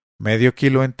radio, medio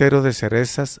kilo entero de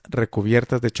cerezas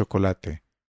recubiertas de chocolate.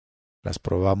 Las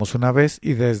probamos una vez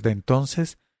y desde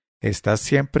entonces está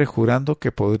siempre jurando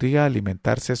que podría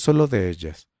alimentarse solo de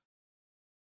ellas.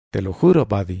 Te lo juro,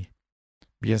 Buddy.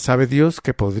 Bien sabe Dios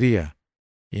que podría,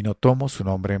 y no tomo su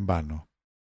nombre en vano.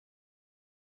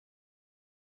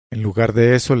 En lugar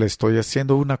de eso le estoy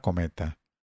haciendo una cometa.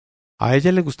 A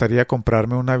ella le gustaría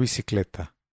comprarme una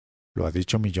bicicleta. Lo ha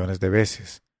dicho millones de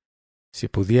veces. Si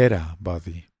pudiera,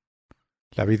 Buddy.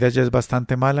 La vida ya es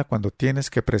bastante mala cuando tienes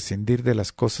que prescindir de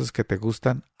las cosas que te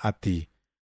gustan a ti.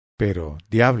 Pero,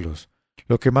 diablos,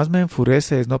 lo que más me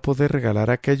enfurece es no poder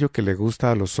regalar aquello que le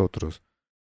gusta a los otros.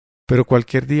 Pero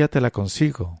cualquier día te la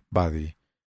consigo, Buddy.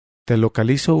 Te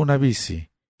localizo una bici,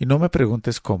 y no me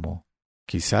preguntes cómo.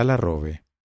 Quizá la robe.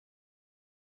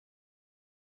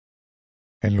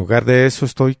 En lugar de eso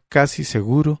estoy casi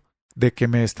seguro de que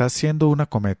me está haciendo una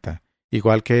cometa,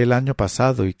 igual que el año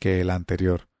pasado y que el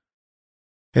anterior.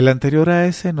 El anterior a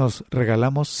ese nos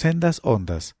regalamos sendas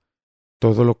ondas,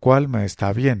 todo lo cual me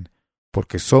está bien,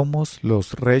 porque somos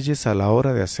los reyes a la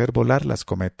hora de hacer volar las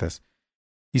cometas,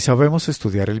 y sabemos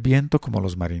estudiar el viento como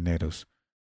los marineros.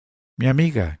 Mi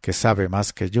amiga, que sabe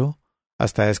más que yo,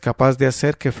 hasta es capaz de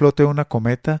hacer que flote una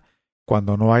cometa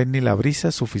cuando no hay ni la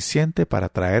brisa suficiente para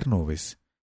traer nubes.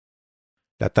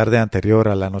 La tarde anterior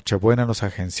a la Nochebuena nos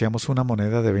agenciamos una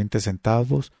moneda de 20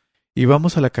 centavos y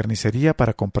vamos a la carnicería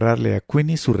para comprarle a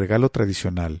Queenie su regalo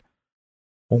tradicional,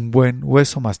 un buen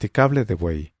hueso masticable de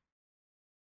buey.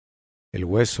 El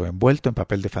hueso, envuelto en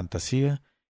papel de fantasía,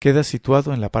 queda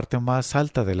situado en la parte más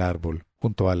alta del árbol,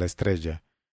 junto a la estrella.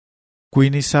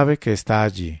 Queenie sabe que está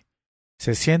allí.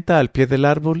 Se sienta al pie del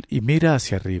árbol y mira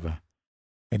hacia arriba,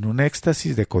 en un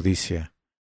éxtasis de codicia.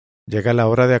 Llega la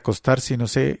hora de acostarse y no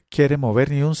se quiere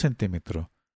mover ni un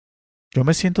centímetro. Yo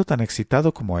me siento tan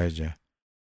excitado como ella.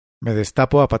 Me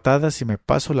destapo a patadas y me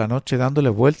paso la noche dándole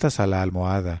vueltas a la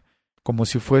almohada, como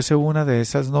si fuese una de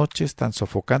esas noches tan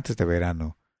sofocantes de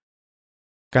verano.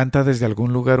 Canta desde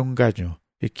algún lugar un gallo,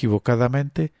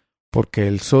 equivocadamente, porque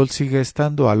el sol sigue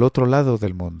estando al otro lado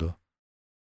del mundo.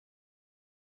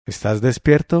 ¿Estás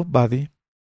despierto, Buddy?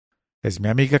 Es mi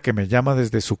amiga que me llama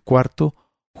desde su cuarto,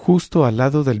 justo al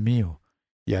lado del mío,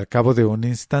 y al cabo de un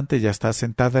instante ya está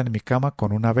sentada en mi cama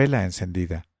con una vela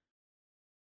encendida.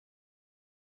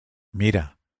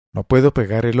 Mira, no puedo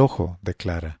pegar el ojo,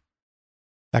 declara.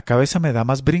 La cabeza me da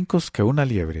más brincos que una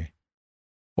liebre.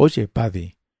 Oye,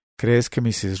 Buddy, ¿crees que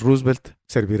Mrs. Roosevelt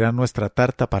servirá nuestra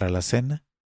tarta para la cena?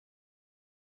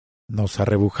 Nos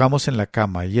arrebujamos en la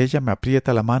cama y ella me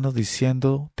aprieta la mano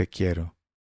diciendo te quiero.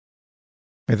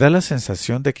 Me da la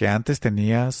sensación de que antes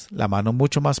tenías la mano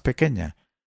mucho más pequeña.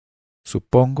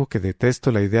 Supongo que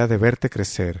detesto la idea de verte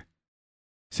crecer.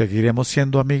 ¿Seguiremos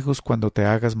siendo amigos cuando te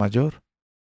hagas mayor?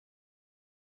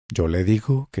 Yo le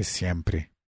digo que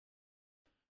siempre.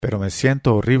 Pero me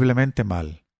siento horriblemente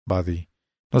mal, Buddy.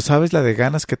 No sabes la de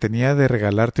ganas que tenía de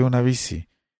regalarte una bici.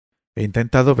 He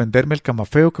intentado venderme el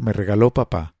camafeo que me regaló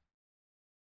papá.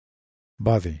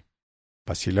 Buddy,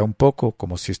 vacila un poco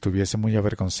como si estuviese muy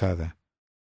avergonzada.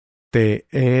 Te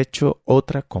he hecho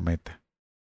otra cometa.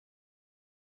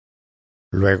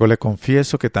 Luego le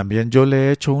confieso que también yo le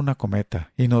he hecho una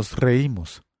cometa, y nos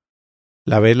reímos.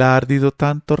 La vela ha ardido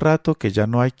tanto rato que ya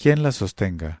no hay quien la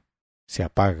sostenga. Se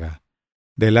apaga.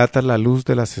 Delata la luz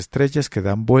de las estrellas que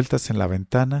dan vueltas en la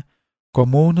ventana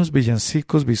como unos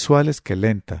villancicos visuales que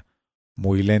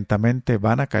muy lentamente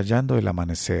van acallando el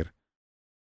amanecer.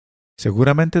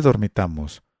 Seguramente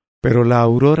dormitamos, pero la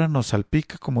aurora nos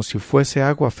salpica como si fuese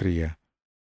agua fría.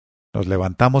 Nos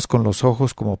levantamos con los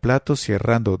ojos como platos y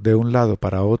errando de un lado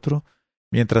para otro,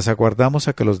 mientras aguardamos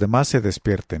a que los demás se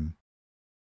despierten.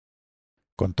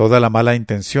 Con toda la mala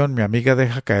intención, mi amiga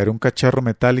deja caer un cacharro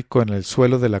metálico en el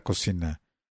suelo de la cocina.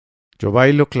 Yo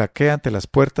bailo claqué ante las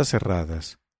puertas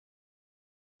cerradas.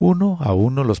 Uno a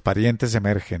uno los parientes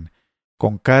emergen,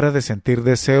 con cara de sentir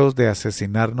deseos de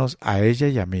asesinarnos a ella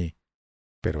y a mí.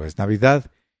 Pero es Navidad,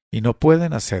 y no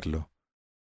pueden hacerlo.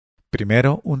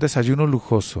 Primero, un desayuno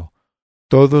lujoso,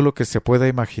 todo lo que se pueda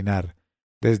imaginar,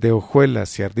 desde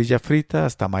hojuelas y ardilla frita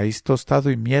hasta maíz tostado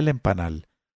y miel en panal,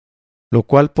 lo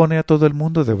cual pone a todo el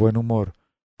mundo de buen humor,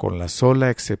 con la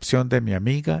sola excepción de mi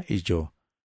amiga y yo.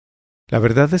 La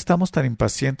verdad estamos tan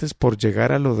impacientes por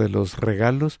llegar a lo de los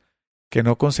regalos que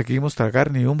no conseguimos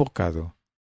tragar ni un bocado.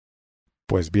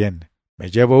 Pues bien, me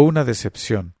llevo una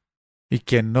decepción. ¿Y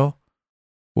quién no?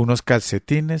 Unos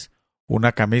calcetines,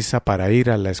 una camisa para ir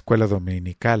a la escuela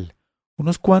dominical,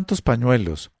 unos cuantos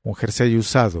pañuelos, un jersey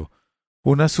usado,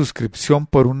 una suscripción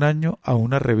por un año a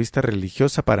una revista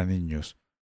religiosa para niños,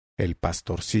 El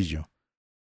Pastorcillo.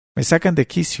 Me sacan de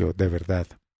quicio, de verdad.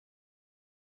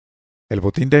 El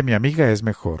botín de mi amiga es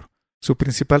mejor. Su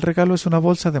principal regalo es una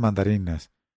bolsa de mandarinas,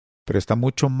 pero está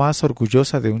mucho más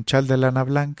orgullosa de un chal de lana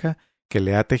blanca que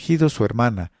le ha tejido su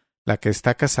hermana, la que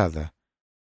está casada.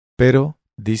 Pero,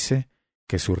 dice,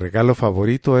 que su regalo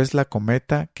favorito es la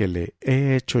cometa que le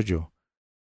he hecho yo.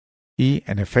 Y,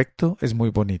 en efecto, es muy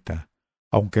bonita,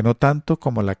 aunque no tanto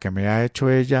como la que me ha hecho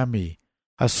ella a mí,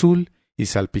 azul y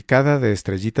salpicada de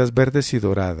estrellitas verdes y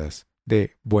doradas,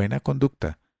 de buena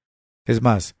conducta. Es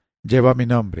más, lleva mi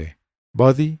nombre,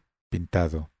 Buddy,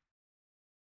 pintado.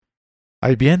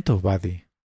 Hay viento, Buddy.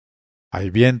 Hay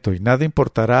viento y nada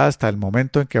importará hasta el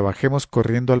momento en que bajemos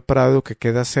corriendo al prado que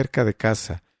queda cerca de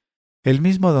casa, el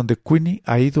mismo donde Queenie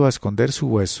ha ido a esconder su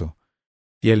hueso,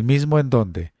 y el mismo en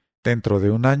donde, dentro de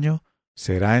un año,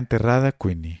 será enterrada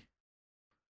Queenie.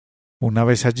 Una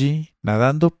vez allí,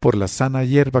 nadando por la sana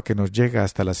hierba que nos llega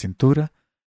hasta la cintura,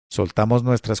 soltamos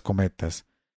nuestras cometas,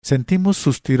 sentimos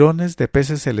sus tirones de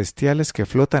peces celestiales que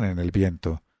flotan en el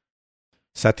viento.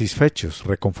 Satisfechos,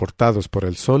 reconfortados por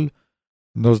el sol,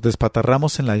 nos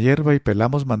despatarramos en la hierba y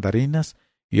pelamos mandarinas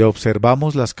y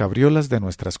observamos las cabriolas de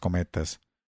nuestras cometas.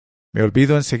 Me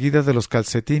olvido enseguida de los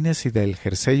calcetines y del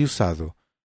jersey usado.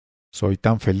 Soy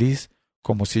tan feliz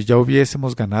como si ya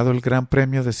hubiésemos ganado el gran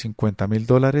premio de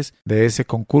 $50,000 de ese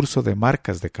concurso de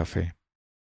marcas de café.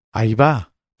 Ahí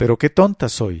va, pero qué tonta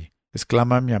soy,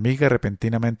 exclama mi amiga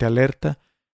repentinamente alerta,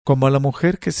 como la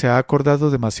mujer que se ha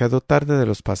acordado demasiado tarde de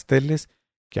los pasteles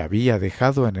que había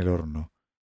dejado en el horno.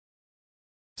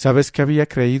 ¿Sabes qué había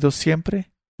creído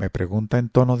siempre? me pregunta en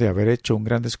tono de haber hecho un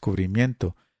gran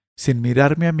descubrimiento, sin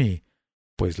mirarme a mí,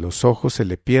 pues los ojos se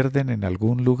le pierden en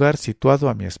algún lugar situado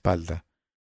a mi espalda.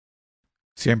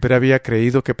 Siempre había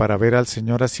creído que para ver al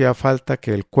Señor hacía falta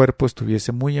que el cuerpo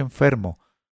estuviese muy enfermo,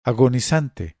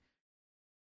 agonizante,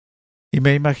 y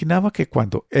me imaginaba que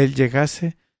cuando Él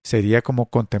llegase sería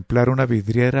como contemplar una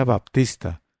vidriera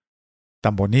baptista,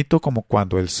 tan bonito como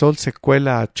cuando el sol se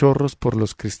cuela a chorros por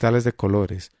los cristales de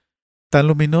colores, tan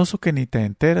luminoso que ni te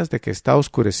enteras de que está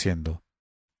oscureciendo.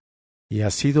 Y ha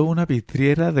sido una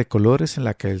vidriera de colores en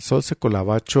la que el sol se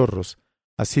colaba a chorros,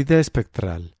 así de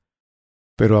espectral.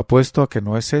 Pero apuesto a que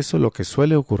no es eso lo que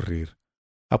suele ocurrir.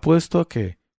 Apuesto a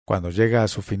que, cuando llega a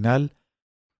su final,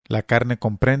 la carne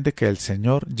comprende que el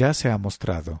Señor ya se ha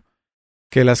mostrado,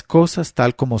 que las cosas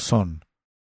tal como son.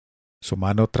 Su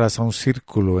mano traza un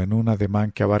círculo en un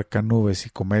ademán que abarca nubes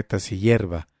y cometas y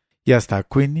hierba, y hasta a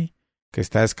Queenie, que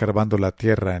está escarbando la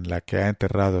tierra en la que ha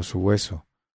enterrado su hueso.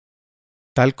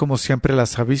 Tal como siempre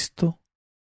las ha visto,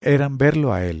 eran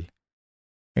verlo a él.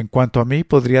 En cuanto a mí,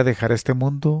 podría dejar este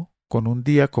mundo con un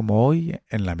día como hoy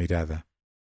en la mirada.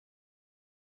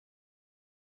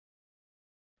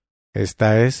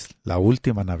 Esta es la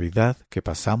última Navidad que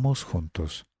pasamos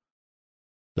juntos.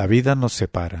 La vida nos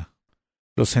separa.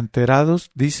 Los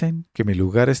enterados dicen que mi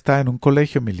lugar está en un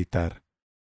colegio militar,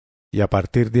 y a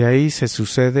partir de ahí se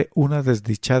sucede una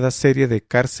desdichada serie de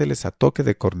cárceles a toque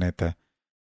de corneta,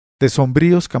 de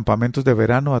sombríos campamentos de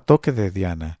verano a toque de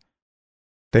diana.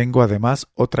 Tengo además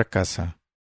otra casa,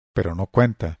 pero no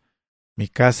cuenta. Mi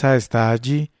casa está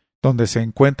allí donde se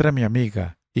encuentra mi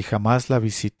amiga, y jamás la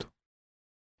visito.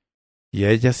 Y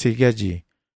ella sigue allí,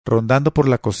 rondando por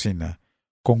la cocina,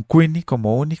 con Queenie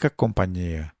como única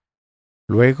compañía.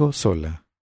 Luego sola.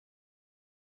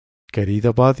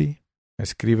 Querido Buddy,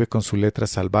 escribe con su letra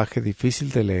salvaje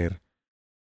difícil de leer.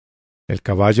 El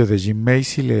caballo de Jim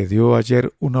Macy le dio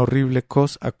ayer una horrible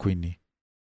cos a Queenie.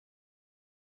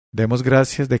 Demos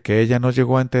gracias de que ella no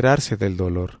llegó a enterarse del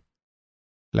dolor.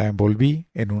 La envolví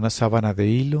en una sábana de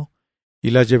hilo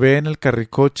y la llevé en el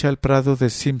carricoche al prado de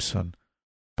Simpson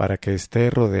para que esté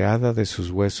rodeada de sus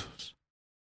huesos.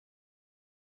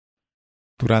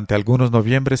 Durante algunos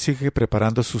noviembres sigue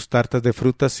preparando sus tartas de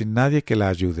frutas sin nadie que la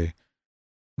ayude.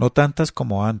 No tantas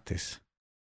como antes,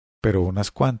 pero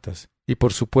unas cuantas, y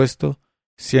por supuesto,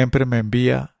 siempre me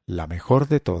envía la mejor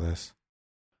de todas.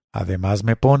 Además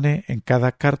me pone en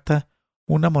cada carta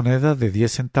una moneda de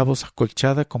 10 centavos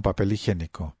acolchada con papel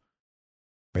higiénico.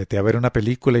 Vete a ver una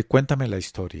película y cuéntame la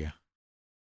historia.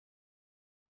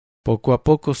 Poco a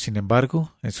poco, sin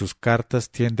embargo, en sus cartas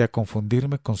tiende a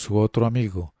confundirme con su otro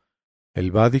amigo,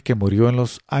 el Buddy que murió en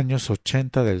los años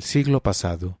 80 del siglo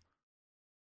pasado.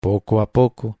 Poco a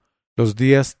poco, los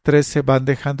días 13 van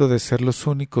dejando de ser los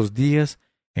únicos días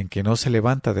en que no se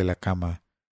levanta de la cama.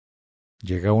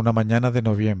 Llega una mañana de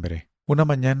noviembre, una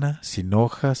mañana sin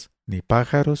hojas ni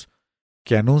pájaros,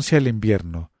 que anuncia el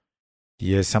invierno,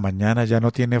 y esa mañana ya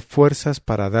no tiene fuerzas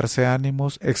para darse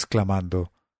ánimos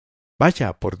exclamando: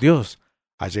 «¡Vaya, por Dios!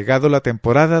 Ha llegado la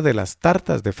temporada de las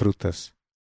tartas de frutas».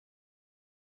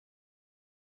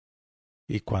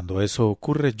 Y cuando eso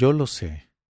ocurre yo lo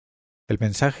sé. El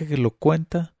mensaje que lo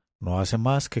cuenta no hace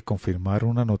más que confirmar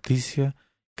una noticia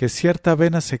que cierta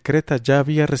vena secreta ya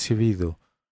había recibido,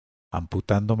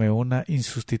 amputándome una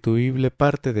insustituible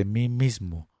parte de mí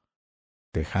mismo,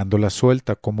 dejándola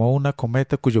suelta como una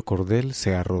cometa cuyo cordel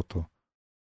se ha roto.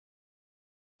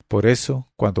 Por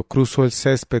eso, cuando cruzo el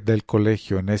césped del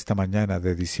colegio en esta mañana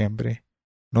de diciembre,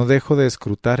 no dejo de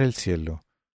escrutar el cielo,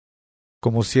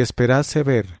 como si esperase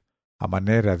ver, a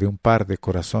manera de un par de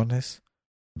corazones,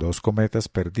 dos cometas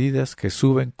perdidas que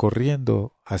suben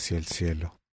corriendo hacia el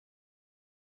cielo.